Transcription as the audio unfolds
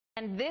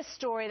And this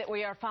story that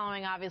we are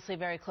following obviously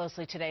very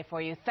closely today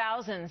for you.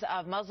 Thousands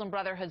of Muslim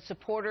Brotherhood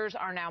supporters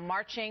are now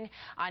marching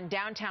on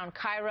downtown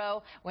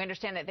Cairo. We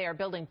understand that they are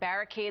building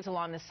barricades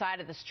along the side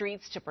of the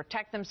streets to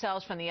protect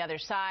themselves from the other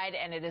side,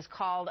 and it is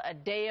called a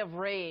day of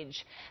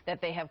rage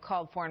that they have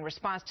called for in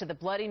response to the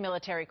bloody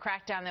military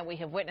crackdown that we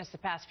have witnessed the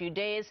past few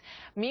days.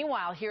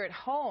 Meanwhile, here at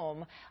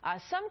home,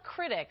 some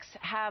critics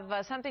have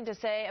something to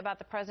say about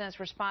the president's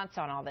response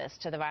on all this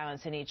to the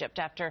violence in Egypt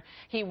after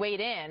he weighed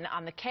in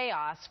on the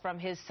chaos from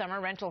his summer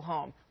rental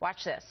home.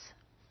 Watch this.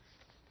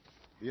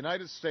 The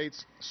United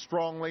States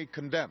strongly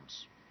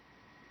condemns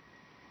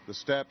the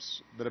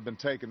steps that have been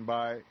taken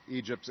by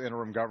Egypt's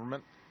interim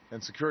government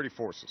and security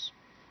forces.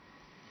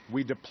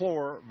 We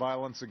deplore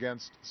violence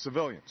against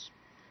civilians.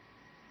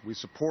 We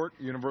support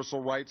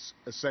universal rights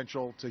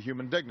essential to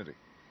human dignity,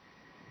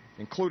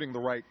 including the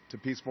right to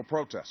peaceful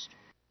protest.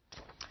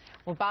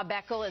 Well, Bob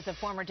Beckel is a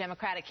former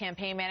Democratic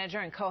campaign manager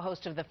and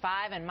co-host of The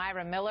Five, and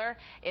Myra Miller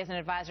is an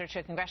advisor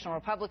to congressional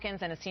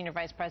Republicans and a senior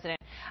vice president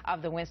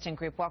of the Winston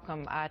Group.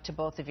 Welcome to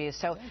both of you.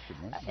 So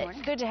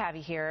it's good to have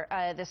you here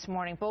this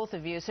morning, both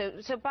of you. So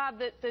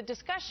Bob, the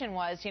discussion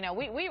was, you know,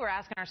 we were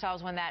asking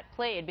ourselves when that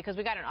played, because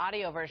we got an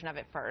audio version of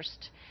it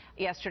first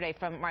yesterday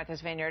from Martha's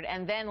Vineyard,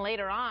 and then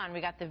later on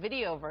we got the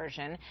video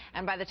version.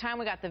 And by the time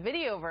we got the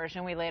video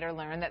version, we later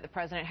learned that the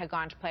president had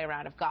gone to play a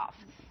round of golf.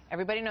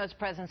 Everybody knows the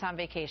president's on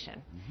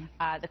vacation.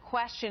 The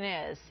question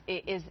is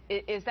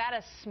that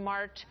a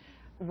smart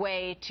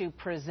way to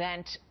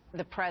present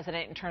the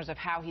president in terms of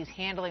how he's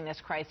handling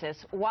this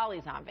crisis while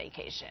he's on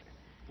vacation?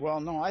 Well,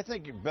 no, I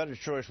think a better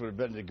choice would have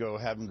been to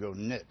have him go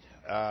knit.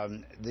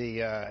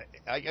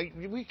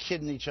 We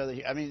kidding each other?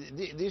 I mean,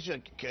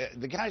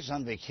 the guy's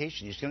on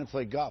vacation. He's going to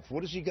play golf.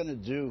 What is he going to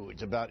do?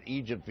 It's about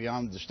Egypt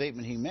beyond the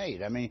statement he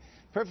made. I mean,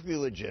 perfectly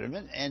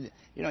legitimate. And,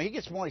 you know, he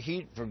gets more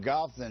heat for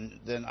golf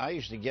than I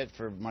used to get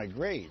for my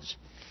grades,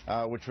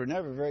 which were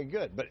never very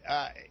good. But,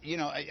 you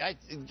know, I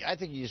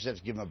think you just have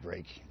to give him a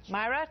break.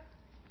 Myra,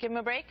 give him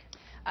a break?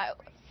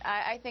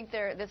 I think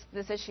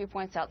this issue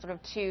points out sort of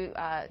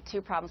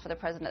two problems for the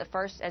president. The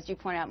first, as you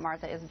point out,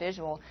 Martha, is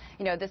visual.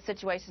 You know, this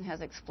situation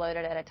has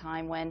exploded at a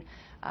time when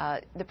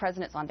the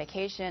president's on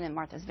vacation in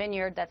Martha's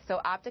Vineyard.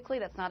 So optically,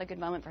 that's not a good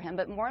moment for him.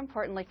 But more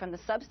importantly, from the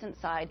substance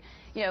side,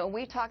 you know,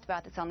 we've talked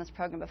about this on this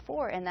program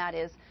before, and that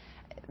is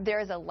there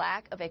is a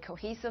lack of a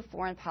cohesive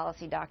foreign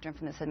policy doctrine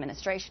from this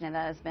administration, and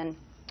that has been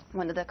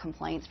one of the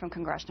complaints from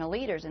congressional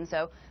leaders. And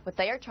so what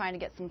they are trying to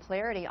get some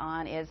clarity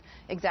on is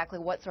exactly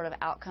what sort of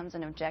outcomes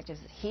and objectives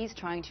he's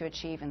trying to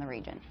achieve in the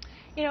region.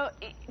 You know,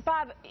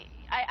 Bob,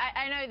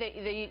 I know that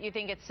you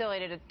think it's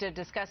silly to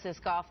discuss this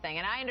golf thing,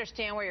 and I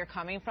understand where you're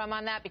coming from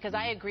on that, because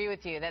I agree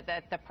with you that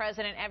the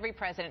president, every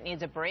president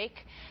needs a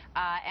break,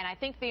 and I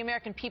think the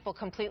American people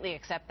completely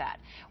accept that.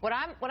 What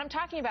I'm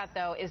talking about,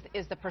 though,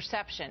 is the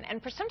perception,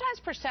 and sometimes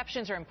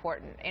perceptions are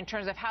important in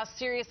terms of how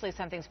seriously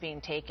something's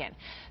being taken.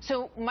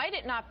 So might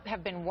it not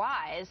have been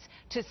wise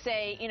to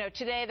say, you know,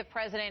 today the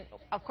president,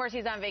 of course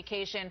he's on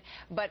vacation,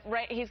 but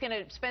he's going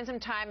to spend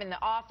some time in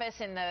the office,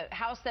 in the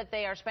house that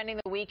they are spending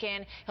the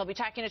weekend. He'll be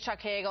talking to Chuck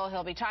Hagel,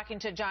 he'll be talking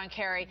to John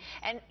Kerry,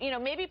 and, you know,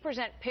 maybe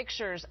present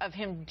pictures of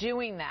him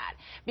doing that,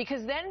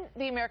 because then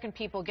the American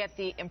people get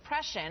the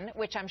impression,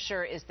 which I'm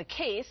sure is the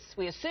case,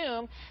 we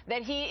assume,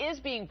 that he is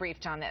being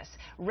briefed on this,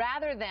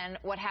 rather than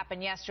what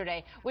happened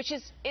yesterday, which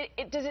is,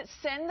 does it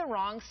send the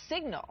wrong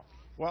signal?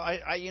 Well,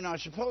 you know, I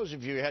suppose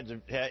if you had to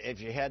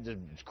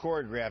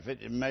choreograph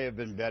it, it may have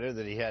been better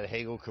that he had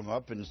Hagel come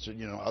up and,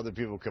 you know, other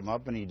people come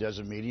up and he does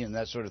a meeting and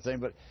that sort of thing.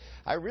 But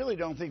I really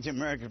don't think the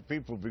American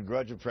people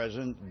begrudge the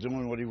president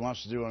doing what he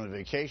wants to do on a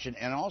vacation,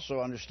 and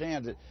also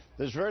understand that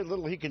there's very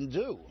little he can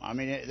do. I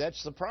mean,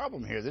 that's the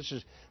problem here. This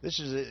is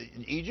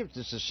Egypt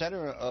is the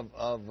center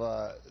of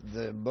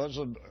the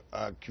Muslim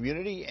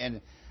community,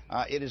 and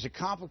it is a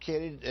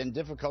complicated and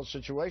difficult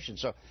situation.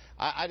 So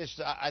I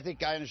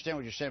think I understand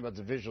what you're saying about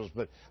the visuals,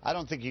 but I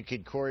don't think you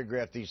could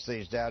choreograph these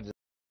things down to